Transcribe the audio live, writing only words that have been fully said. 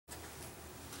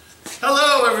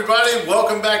everybody,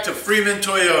 welcome back to Freeman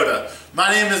Toyota.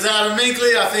 My name is Adam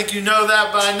Minkley. I think you know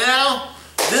that by now.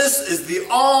 This is the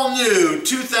all-new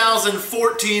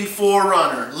 2014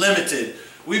 4Runner Limited.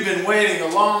 We've been waiting a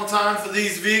long time for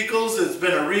these vehicles. It's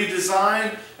been a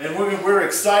redesign, and we're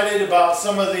excited about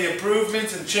some of the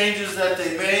improvements and changes that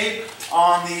they made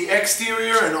on the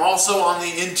exterior and also on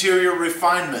the interior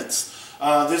refinements.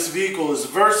 This vehicle is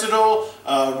versatile,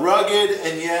 rugged,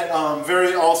 and yet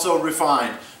very also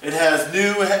refined. It has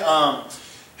new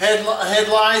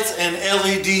headlights and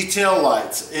LED tail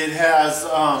lights. This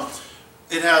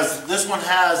one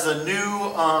has a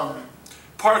new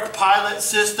Park Pilot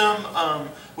system,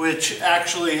 which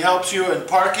actually helps you in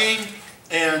parking,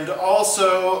 and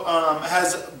also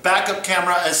has backup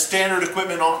camera as standard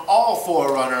equipment on all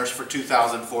 4Runners for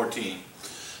 2014.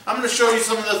 I'm going to show you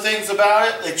some of the things about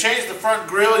it. They changed the front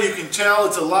grille. You can tell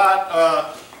it's a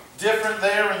lot different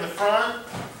there in the front.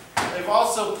 They've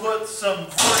also put some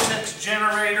vortex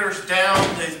generators down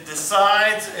the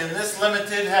sides, and this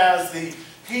Limited has the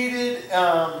heated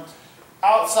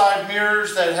outside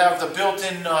mirrors that have the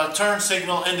built-in turn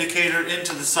signal indicator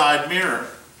into the side mirror.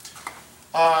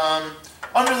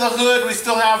 Under the hood, we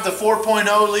still have the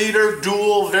 4.0 liter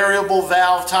dual variable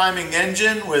valve timing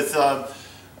engine with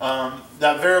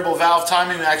that variable valve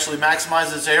timing actually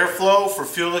maximizes airflow for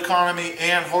fuel economy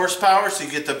and horsepower, so you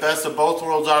get the best of both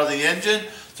worlds out of the engine.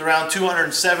 It's around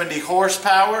 270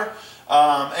 horsepower,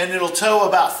 and it'll tow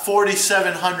about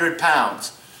 4,700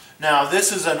 pounds. Now,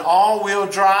 this is an all-wheel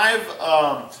drive,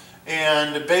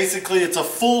 and basically it's a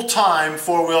full-time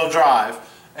four-wheel drive.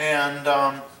 And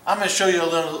I'm going to show you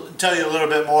tell you a little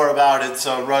bit more about its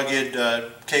rugged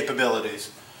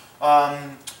capabilities.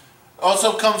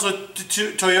 Also comes with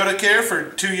Toyota Care for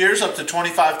 2 years, up to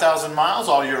 25,000 miles.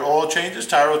 All your oil changes,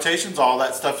 tire rotations, all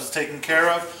that stuff is taken care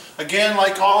of. Again,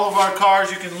 like all of our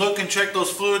cars, you can look and check those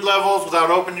fluid levels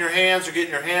without opening your hands or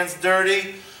getting your hands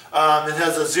dirty. It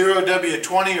has a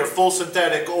 0W20 or full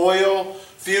synthetic oil.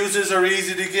 Fuses are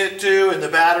easy to get to, and the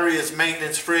battery is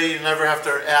maintenance free. You never have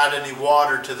to add any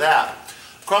water to that.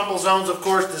 Crumple zones, of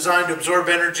course, designed to absorb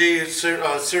energy,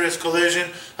 serious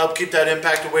collision, help keep that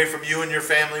impact away from you and your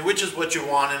family, which is what you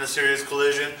want in a serious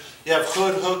collision. You have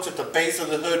hood hooks at the base of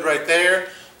the hood right there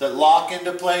that lock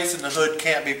into place, and the hood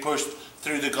can't be pushed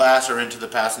through the glass or into the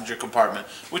passenger compartment,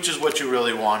 which is what you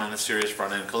really want in a serious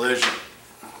front-end collision.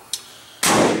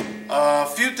 A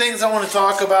few things I want to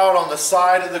talk about on the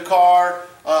side of the car.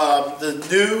 The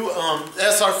new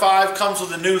SR5 comes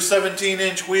with a new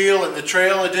 17-inch wheel, and the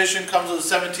Trail Edition comes with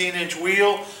a 17-inch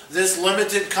wheel. This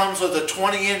Limited comes with a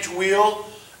 20-inch wheel,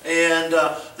 and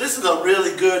this is a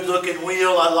really good looking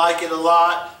wheel. I like it a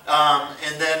lot.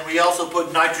 And then we also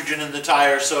put nitrogen in the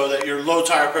tire so that your low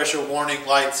tire pressure warning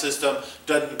light system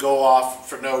doesn't go off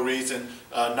for no reason.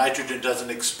 Nitrogen doesn't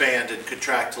expand and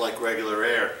contract like regular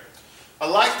air. I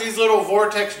like these little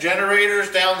vortex generators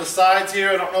down the sides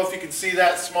here. I don't know if you can see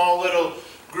that small little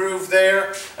groove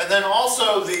there. And then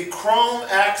also the chrome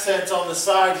accents on the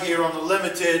side here on the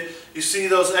Limited. You see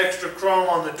those extra chrome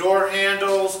on the door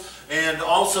handles and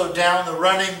also down the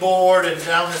running board and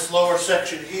down this lower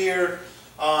section here.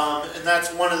 And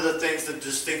that's one of the things that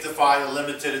distinctify the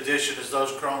Limited Edition is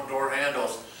those chrome door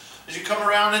handles. As you come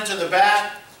around into the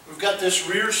back, we've got this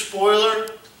rear spoiler.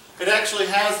 It actually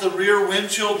has the rear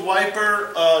windshield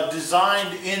wiper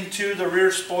designed into the rear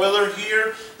spoiler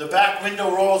here. The back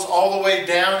window rolls all the way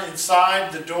down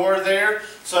inside the door there.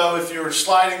 So if you're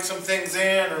sliding some things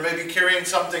in or maybe carrying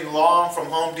something long from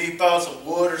Home Depot, some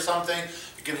wood or something,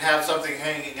 you can have something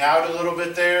hanging out a little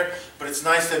bit there. But it's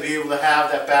nice to be able to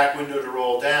have that back window to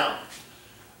roll down.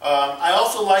 I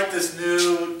also like this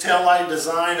new taillight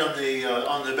design on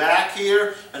the back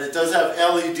here, and it does have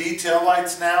LED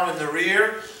taillights now in the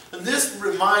rear. And this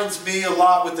reminds me a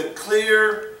lot with the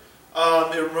clear,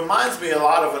 it reminds me a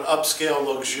lot of an upscale,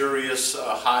 luxurious,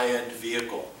 high-end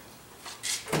vehicle.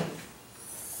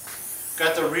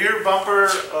 Got the rear bumper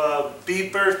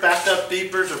beepers, backed up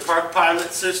beepers or Park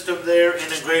Pilot system there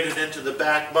integrated into the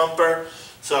back bumper.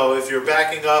 So if you're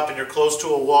backing up and you're close to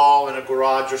a wall in a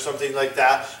garage or something like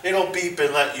that, it'll beep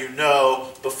and let you know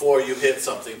before you hit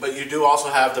something. But you do also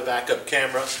have the backup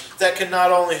camera that can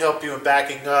not only help you in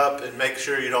backing up and make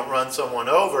sure you don't run someone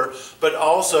over, but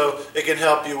also it can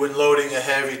help you when loading a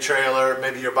heavy trailer.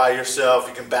 Maybe you're by yourself,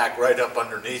 you can back right up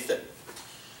underneath it.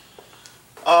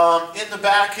 In the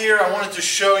back here, I wanted to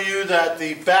show you that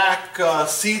the back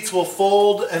seats will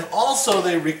fold and also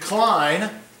they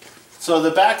recline. So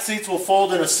the back seats will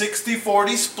fold in a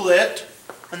 60-40 split,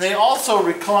 and they also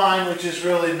recline, which is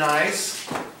really nice.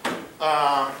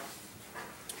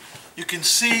 You can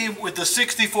see with the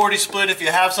 60-40 split, if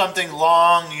you have something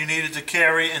long you needed to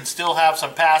carry and still have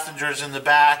some passengers in the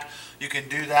back, you can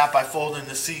do that by folding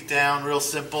the seat down. Real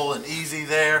simple and easy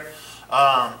there.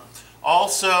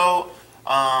 Also, the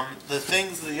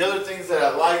other things that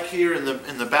I like here in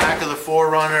the back of the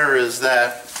 4Runner is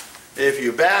that if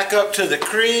you back up to the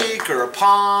creek or a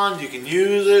pond, you can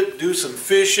use it, do some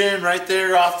fishing right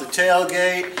there off the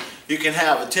tailgate. You can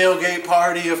have a tailgate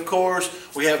party, of course.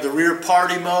 We have the rear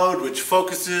party mode, which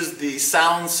focuses the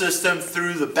sound system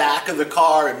through the back of the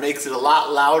car and makes it a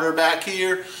lot louder back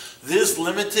here. This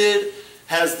Limited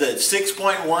has the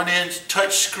 6.1-inch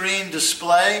touchscreen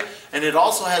display, and it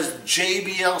also has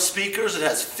JBL speakers. It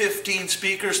has 15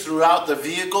 speakers throughout the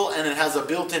vehicle, and it has a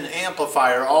built-in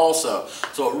amplifier also.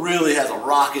 So it really has a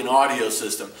rocking audio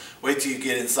system. Wait till you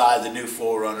get inside the new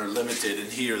 4Runner Limited and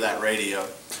hear that radio.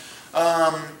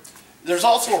 There's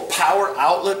also a power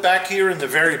outlet back here in the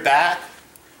very back.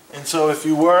 And so if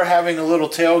you were having a little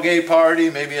tailgate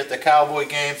party, maybe at the Cowboy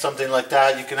game, something like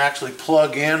that, you can actually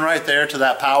plug in right there to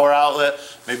that power outlet,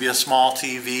 maybe a small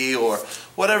TV or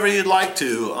whatever you'd like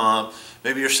to.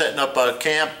 Maybe you're setting up a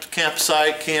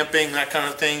campsite, camping, that kind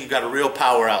of thing. You've got a real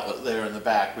power outlet there in the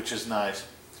back, which is nice.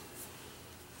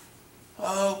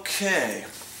 Okay,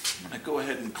 I'm going to go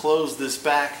ahead and close this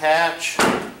back hatch.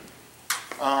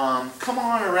 Come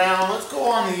on around, let's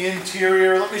go on the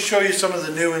interior. Let me show you some of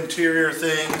the new interior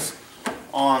things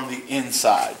on the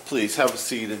inside. Please have a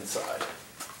seat inside.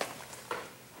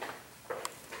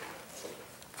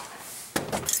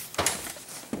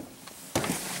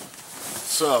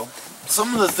 So,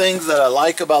 some of the things that I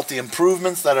like about the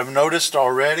improvements that I've noticed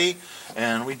already,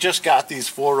 and we just got these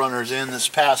 4Runners in this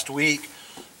past week,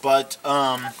 but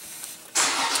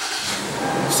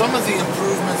some of the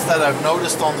improvements that I've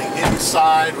noticed on the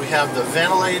inside, we have the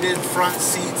ventilated front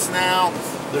seats now.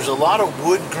 There's a lot of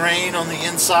wood grain on the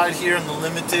inside here in the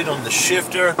Limited, on the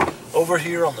shifter. Over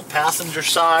here on the passenger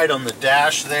side, on the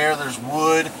dash there's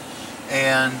wood.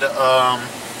 And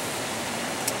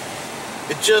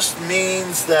it just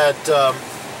means that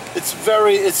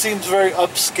it seems very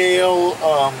upscale,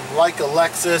 like a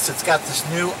Lexus. It's got this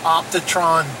new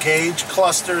Optitron gauge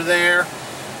cluster there.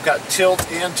 Got tilt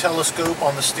and telescope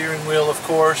on the steering wheel, of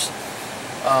course.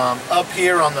 Up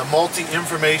here on the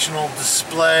multi-informational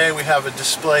display, we have a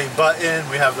display button.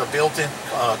 We have the built-in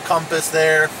compass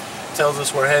there. Tells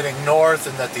us we're heading north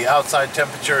and that the outside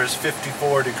temperature is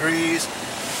 54 degrees.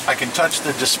 I can touch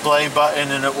the display button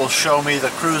and it will show me the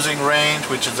cruising range,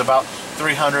 which is about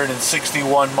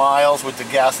 361 miles with the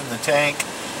gas in the tank.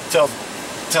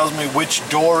 Tells me which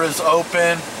door is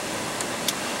open.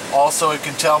 Also, it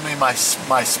can tell me my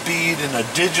speed in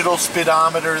a digital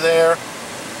speedometer there.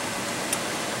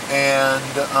 And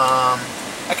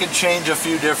I can change a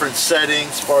few different settings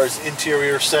as far as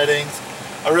interior settings.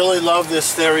 I really love this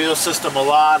stereo system a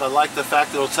lot. I like the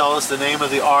fact that it'll tell us the name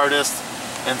of the artist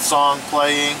and song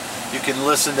playing. You can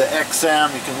listen to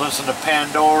XM, you can listen to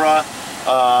Pandora,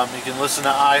 you can listen to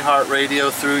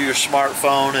iHeartRadio through your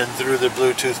smartphone and through the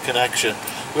Bluetooth connection.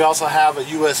 We also have a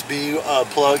USB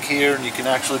plug here, and you can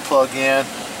actually plug in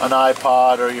an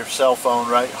iPod or your cell phone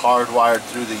right hardwired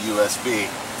through the USB.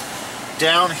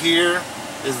 Down here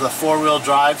is the four-wheel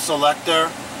drive selector,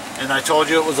 and I told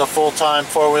you it was a full-time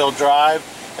four-wheel drive.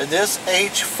 And this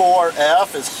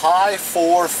H4F is high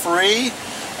 4 free,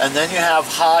 and then you have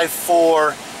high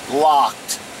 4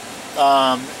 locked.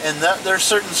 And there's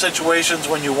certain situations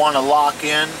when you want to lock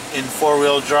in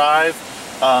four-wheel drive.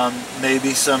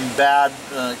 Maybe some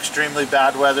extremely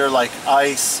bad weather like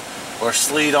ice or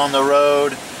sleet on the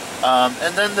road.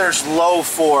 And then there's low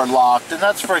 4 locked, and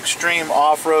that's for extreme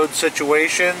off-road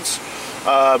situations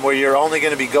where you're only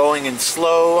going to be going in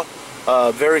slow,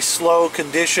 very slow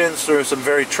conditions through some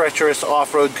very treacherous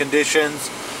off-road conditions,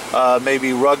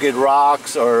 maybe rugged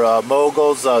rocks or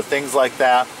moguls, things like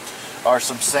that, or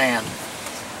some sand.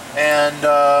 And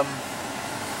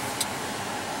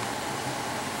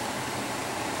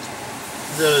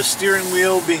the steering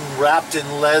wheel being wrapped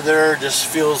in leather just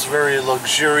feels very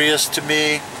luxurious to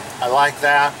me. I like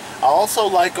that. I also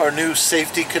like our new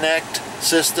Safety Connect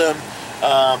system.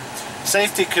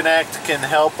 Safety Connect can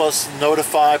help us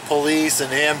notify police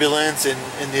and ambulance in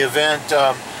the event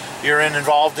you're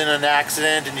involved in an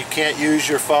accident and you can't use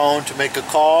your phone to make a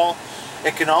call.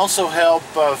 It can also help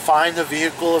find the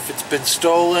vehicle if it's been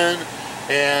stolen,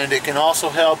 and it can also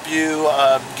help you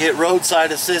get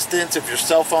roadside assistance if your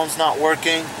cell phone's not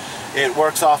working. It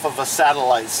works off of a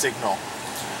satellite signal.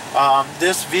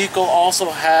 This vehicle also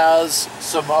has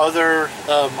some other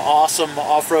awesome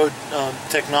off-road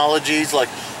technologies like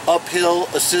uphill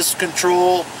assist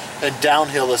control and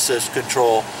downhill assist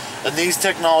control. And these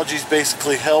technologies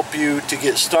basically help you to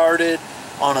get started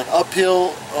on an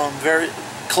uphill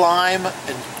climb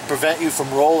and prevent you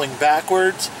from rolling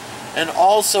backwards, and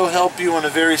also help you on a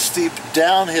very steep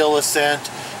downhill ascent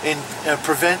and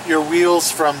prevent your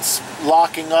wheels from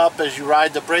locking up as you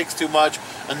ride the brakes too much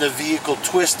and the vehicle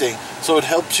twisting. So it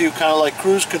helps you kind of like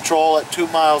cruise control at 2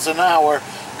 miles an hour,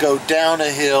 go down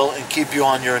a hill and keep you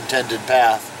on your intended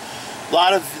path. A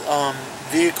lot of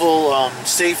vehicle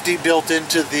safety built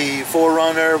into the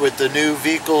 4Runner with the new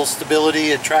vehicle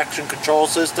stability and traction control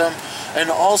system, and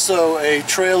also a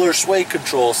trailer sway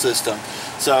control system.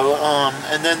 So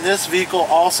and then this vehicle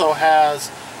also has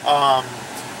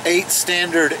 8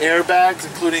 standard airbags,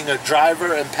 including a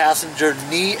driver and passenger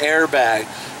knee airbag,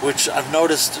 which I've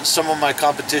noticed some of my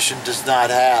competition does not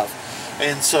have.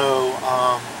 And so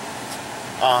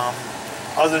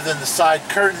other than the side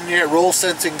curtain roll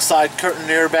sensing side curtain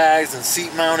airbags and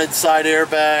seat mounted side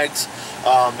airbags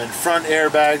and front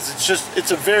airbags,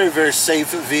 it's a very, very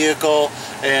safe vehicle,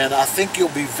 and I think you'll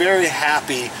be very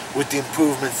happy with the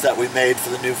improvements that we made for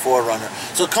the new 4Runner.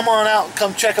 So come on out,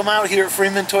 come check them out here at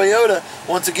Freeman Toyota.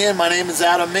 Once again, my name is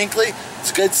Adam Minkley.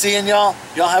 It's good seeing y'all.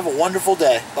 Y'all have a wonderful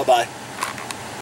day. Bye-bye.